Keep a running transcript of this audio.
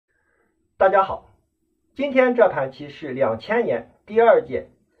大家好，今天这盘棋是2000年第2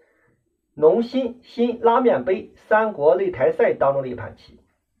届农心新拉面杯三国擂台赛当中的一盘棋，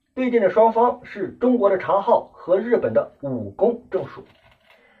对阵的双方是中国的常昊和日本的武宫正树。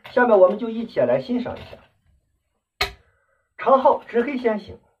下面我们就一起来欣赏一下。常昊执黑先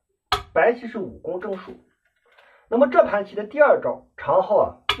行，白棋是武宫正树。那么这盘棋的第2招，常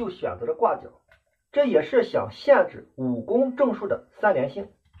昊就选择了挂角，这也是想限制武宫正树的三连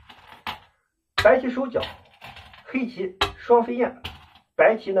星。白棋收角，黑棋双飞燕，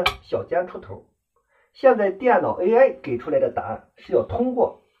白棋呢小尖出头。现在电脑 AI 给出来的答案是要通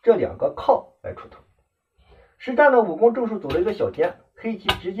过这2个靠来出头。实战的武宫正树走了一个小尖，黑棋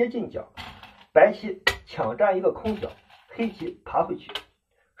直接进角，白棋抢占一个空角，黑棋爬回去，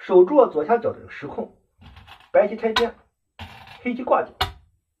守住左下角的时空，白棋拆边，黑棋挂角。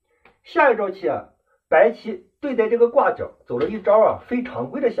下一招棋白棋对待这个挂角走了一招非常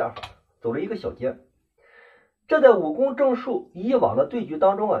规的下法，走了一个小尖。这在武宫正树以往的对局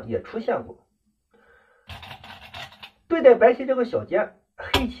当中也出现过。对待白棋这个小尖，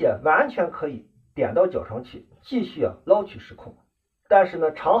黑棋完全可以点到角上去继续捞取时空，但是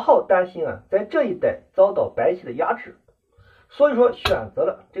呢常昊担心在这一带遭到白棋的压制，所以说选择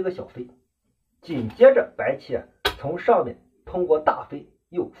了这个小飞。紧接着白棋从上面通过大飞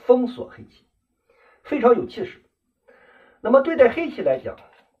又封锁黑棋，非常有气势。那么对待黑棋来讲，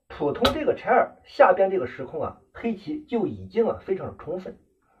普通这个拆2下边这个时空黑棋就已经非常的充分，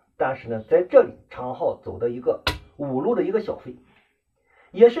但是呢在这里常昊走的一个5路的一个小飞，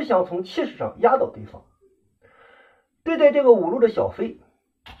也是想从气势上压倒对方。对待这个5路的小飞，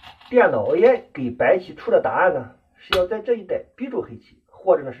电脑 AI 给白棋出的答案呢是要在这一带逼住黑棋，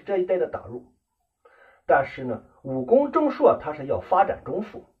或者呢是这一带的打入。但是呢武宫正树它是要发展中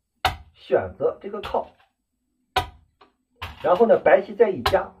阜，选择这个靠，然后呢白棋再一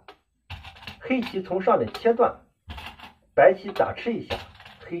夹，黑棋从上面切断，白棋打吃一下，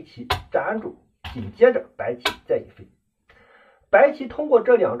黑棋粘住，紧接着白棋再一飞。白棋通过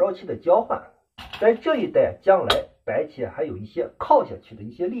这2招棋的交换，在这一带将来白棋还有一些靠下去的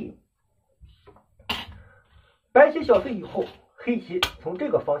一些利用。白棋小飞以后，黑棋从这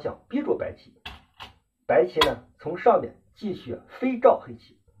个方向逼住白棋，白棋呢从上面继续飞照黑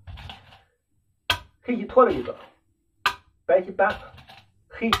棋，黑棋拖了一个，白棋扳，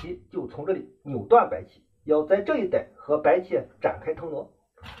黑棋就从这里扭断白棋，要在这一带和白棋展开腾挪。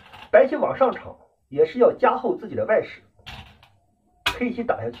白棋往上抢也是要加厚自己的外势，黑棋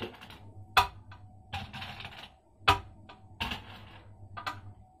打下去，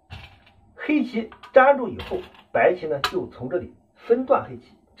黑棋粘住以后，白棋呢就从这里分断黑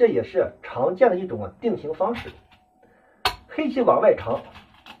棋，这也是常见的一种定型方式。黑棋往外长，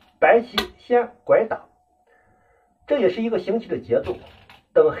白棋先拐打，这也是一个行棋的节奏。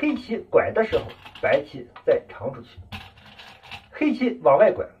等黑棋拐的时候，白棋再长出去，黑棋往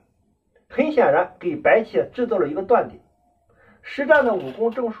外拐，很显然给白棋制造了一个断点。实战的武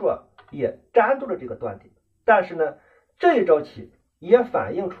宫正树也粘住了这个断点，但是呢这一招棋也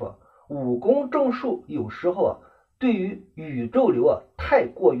反映出武宫正树有时候对于宇宙流太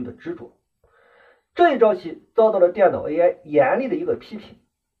过于的执着。这一招棋遭到了电脑 AI 严厉的一个批评。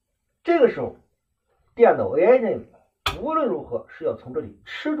这个时候电脑 AI 认为无论如何是要从这里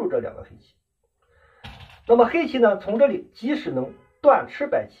吃住这2个黑棋。那么黑棋呢从这里即使能断吃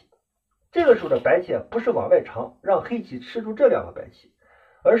白棋，这个时候的白棋不是往外长让黑棋吃住这2个白棋，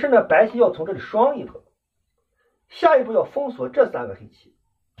而是呢白棋要从这里双一个，下一步要封锁这3个黑棋。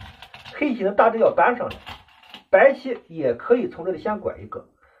黑棋呢大致要搬上来，白棋也可以从这里先拐一个，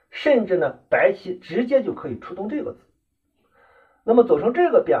甚至呢白棋直接就可以出动这个子。那么走成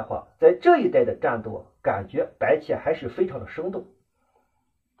这个变化，在这一带的战斗感觉白棋还是非常的生动。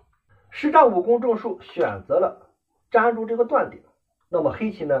实战武宫正树选择了粘住这个断点，那么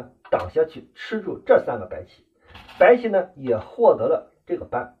黑棋呢挡下去吃住这3个白棋，白棋呢也获得了这个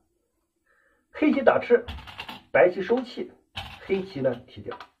扳。黑棋打吃，白棋收气，黑棋呢踢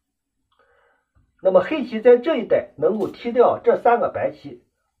掉。那么黑棋在这一带能够踢掉这3个白棋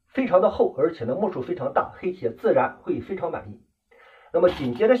非常的厚，而且呢目数非常大，黑棋自然会非常满意。那么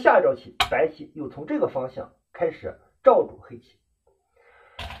紧接着下一招棋，白棋又从这个方向开始罩住黑棋。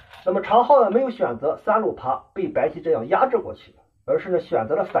那么常昊呢没有选择3路爬被白棋这样压制过去，而是呢选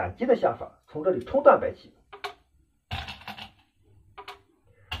择了反击的下法，从这里冲断白棋，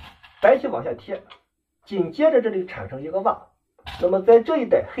白棋往下贴，紧接着这里产生一个挖。那么在这一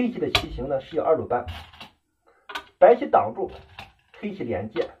带黑棋的棋形呢是要2路扳，白棋挡住，黑棋连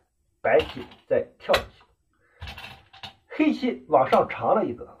接，白棋再跳下去，黑棋往上长了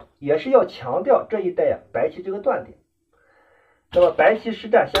一个，也是要强调这一带白棋这个断点。那么白棋实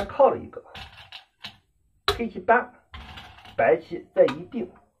战先靠了一个，黑棋扳，白棋再一并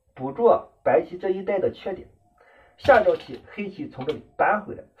捕捉白棋这一带的缺点。下招棋黑棋从这里扳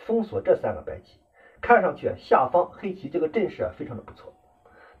回来，封锁这3个白棋，看上去下方黑棋这个阵势非常的不错。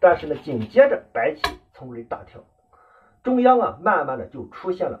但是呢，紧接着白棋从这里大跳，中央慢慢的就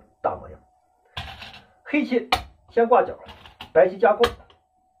出现了大模样。黑棋先挂角，白棋加攻，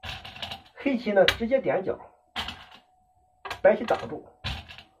黑棋呢直接点角，白棋挡住，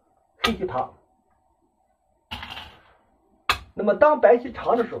黑棋爬。那么当白棋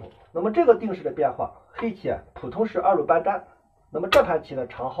长的时候，那么这个定式的变化，黑棋普通是2路扳单，那么这盘棋呢，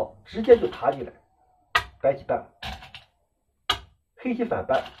常昊直接就爬进来，白棋扳，黑棋反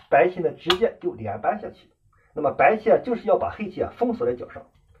扳，白棋呢直接就连扳下去。那么白棋就是要把黑棋封锁在角上，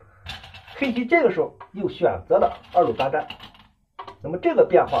黑棋这个时候又选择了2路扳单，那么这个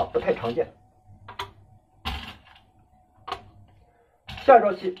变化不太常见。下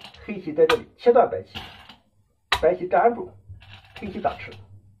招棋黑棋在这里切断白棋，白棋粘住，黑棋打吃。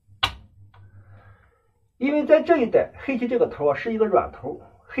因为在这一带黑棋这个头是一个软头，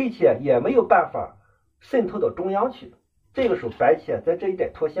黑棋也没有办法渗透到中央去，这个时候白棋在这一带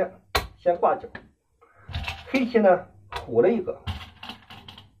脱先，先挂角，黑棋呢虎了一个，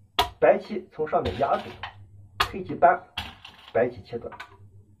白棋从上面压住，黑棋扳，白棋切断。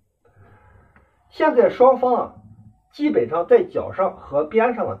现在双方基本上在角上和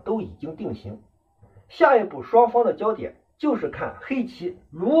边上都已经定型，下一步双方的焦点就是看黑棋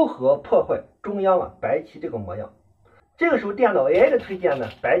如何破坏中央白棋这个模样。这个时候电脑 AI 的推荐呢，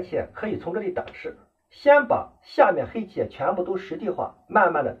白棋可以从这里打吃，先把下面黑棋全部都实地化，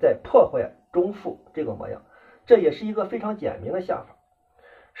慢慢的再破坏中腹这个模样，这也是一个非常简明的下法。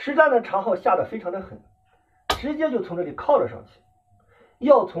实战的常昊下的非常的狠，直接就从这里靠了上去，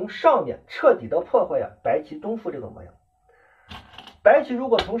要从上面彻底的破坏白棋中腹这个模样。白棋如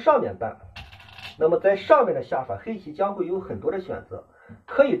果从上面扳，那么在上面的下法黑棋将会有很多的选择，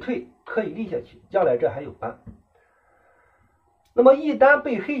可以退，可以立下去，将来这还有扳。那么一旦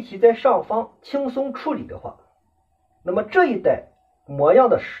被黑棋在上方轻松处理的话，那么这一带模样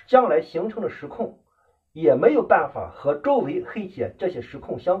的将来形成的时空也没有办法和周围黑棋这些时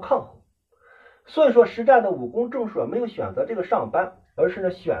空相抗衡。所以说实战的武功正数没有选择这个上扳，而是呢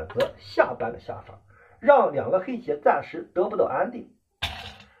选择下扳的下法，让2个黑棋暂时得不到安定。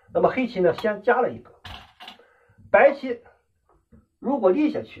那么黑棋呢先加了一个，白棋如果立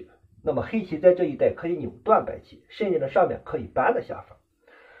下去，那么黑棋在这一带可以扭断白棋，甚至呢上面可以扳的下法。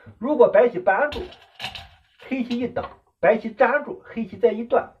如果白棋扳住，黑棋一挡，白棋粘住，黑棋再一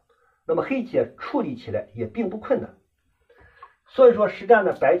断，那么黑棋处理起来也并不困难。所以说实战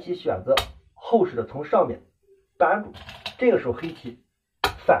的白棋选择后势的从上面扳住，这个时候黑棋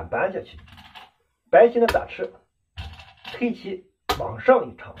反扳下去，白棋呢打吃，黑棋往上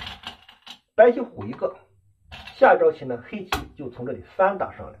一长，白棋虎一个，下招棋呢黑棋就从这里翻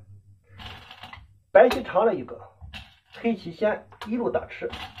打上来，白棋长了一个，黑棋先一路打吃，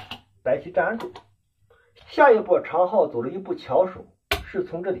白棋粘住，下一步常昊走了一步巧手，是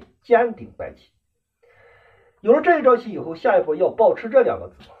从这里尖顶白棋。有了这一招棋以后，下一步要保持这2个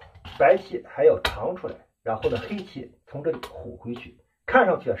字，白棋还要长出来，然后呢黑棋从这里虎回去，看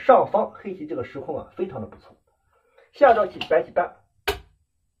上去上方黑棋这个时空非常的不错。下招棋白棋扳，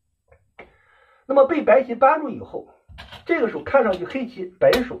那么被白棋扳住以后，这个时候看上去黑棋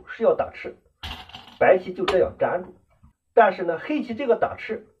本手是要打吃，白棋就这样粘住，但是呢黑棋这个打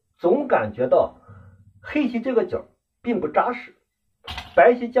吃总感觉到黑棋这个角并不扎实，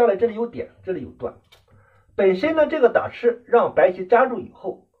白棋将来这里有点，这里有断，本身呢这个打吃让白棋粘住以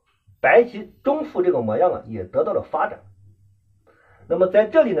后，白棋中腹这个模样也得到了发展。那么在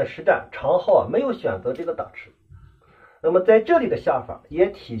这里呢实战常昊没有选择这个打吃，那么在这里的下法也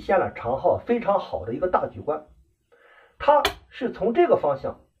体现了常昊非常好的一个大局观，他是从这个方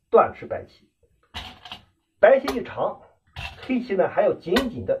向断吃白棋，白棋一长，黑棋呢还要紧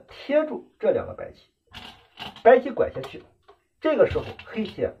紧的贴住这2个白棋，白棋拐下去，这个时候黑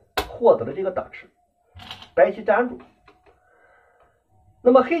棋获得了这个打吃，白棋粘住，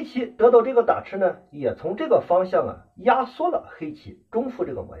那么黑棋得到这个打吃呢，也从这个方向压缩了黑棋中腹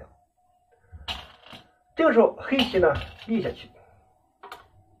这个模样。这个时候黑棋呢立下去，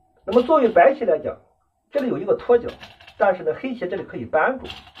那么作为白棋来讲，这里有一个脱角，但是呢黑棋这里可以扳住，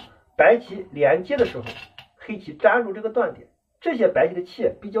白棋连接的时候黑棋粘住这个断点，这些白棋的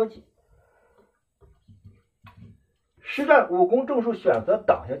气比较紧。实战武功正数选择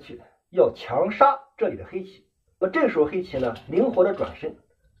挡下去，要强杀这里的黑棋。那么这时候黑棋呢灵活的转身，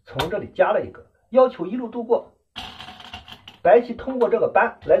从这里加了一个，要求一路度过，白棋通过这个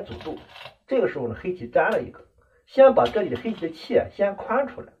扳来阻住，这个时候呢黑棋粘了一个，先把这里的黑棋的气先宽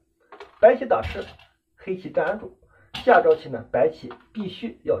出来，白棋打吃，黑棋粘住，下招棋呢，白棋必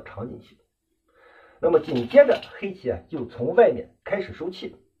须要长进去。那么紧接着黑棋就从外面开始收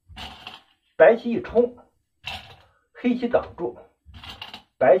气，白棋一冲，黑棋挡住，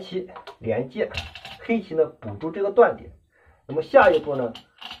白棋连接，黑棋呢补住这个断点。那么下一步呢，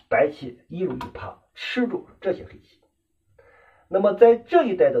白棋一路一趴吃住这些黑棋。那么在这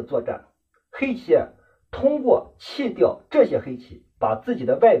一带的作战，黑棋通过弃掉这些黑棋，把自己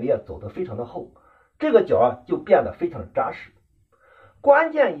的外围走得非常的厚，这个角就变得非常的扎实。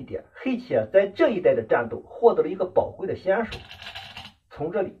关键一点，黑棋在这一带的战斗获得了一个宝贵的先手，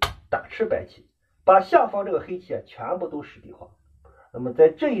从这里打吃白棋，把下方这个黑棋全部都实地化。那么在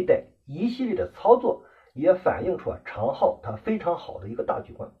这一带一系列的操作也反映出常昊他非常好的一个大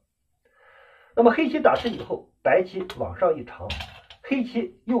局观。那么黑棋打吃以后，白棋往上一长，黑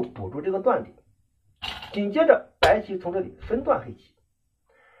棋又补住这个断点，紧接着白棋从这里分断黑棋。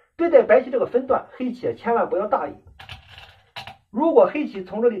对待白棋这个分断，黑棋千万不要大意。如果黑棋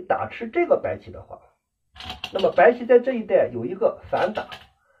从这里打吃这个白棋的话，那么白棋在这一带有一个反打，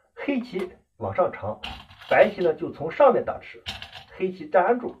黑棋往上长，白棋呢就从上面打吃，黑棋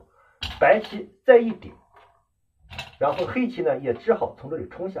粘住，白棋再一顶，然后黑棋呢也只好从这里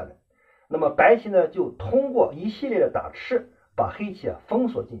冲下来。那么白棋呢就通过一系列的打吃把黑棋封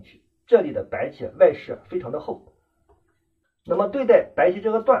锁进去，这里的白棋外势非常的厚。那么对待白棋这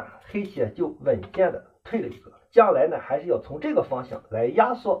个断，黑棋就稳健的退了一个，将来呢还是要从这个方向来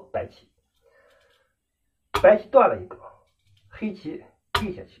压缩白棋。白棋断了一个，黑棋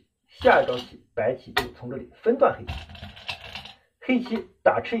退下去，下一招棋白棋就从这里分断黑棋，黑棋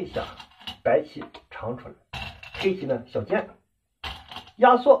打吃一下，白棋长出来，黑棋呢小尖，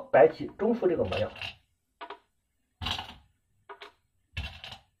压缩白棋中枢这个模样。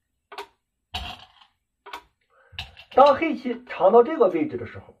当黑棋长到这个位置的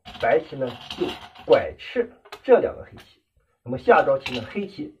时候，白棋呢就拐吃这两个黑棋。那么下招棋呢，黑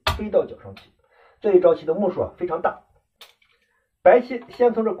棋飞到角上去，这一招棋的目数非常大。白棋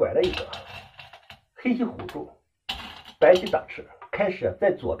先从这拐了一个，黑棋唬住，白棋打吃，开始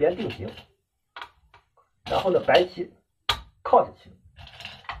在左边定型，然后呢白棋靠下去，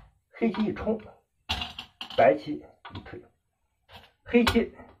黑棋一冲，白棋一退，黑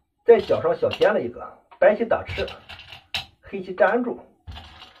棋在角上小尖了一个，白棋打吃，黑棋粘住，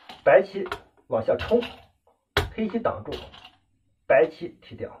白棋往下冲，黑棋挡住，白棋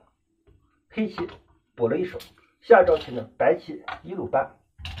提掉，黑棋补了一手。下招棋呢，白棋一路扳，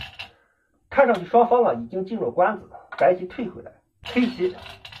看上去双方已经进入关子，白棋退回来，黑棋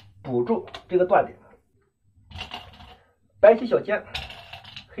补住这个断点，白棋小尖，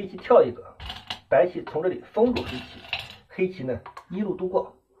黑棋跳一个，白棋从这里封住黑棋，黑棋呢一路度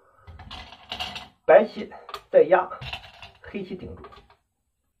过，白棋再压，黑棋顶住。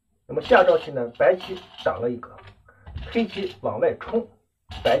那么下招棋呢，白棋挡了一个，黑棋往外冲，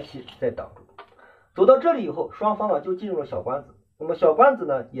白棋再挡住。走到这里以后，双方就进入了小关子。那么小关子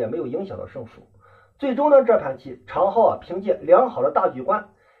呢也没有影响到胜负。最终呢这盘棋常昊凭借良好的大局观，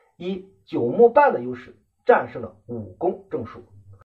以9目半的优势战胜了武宫正树。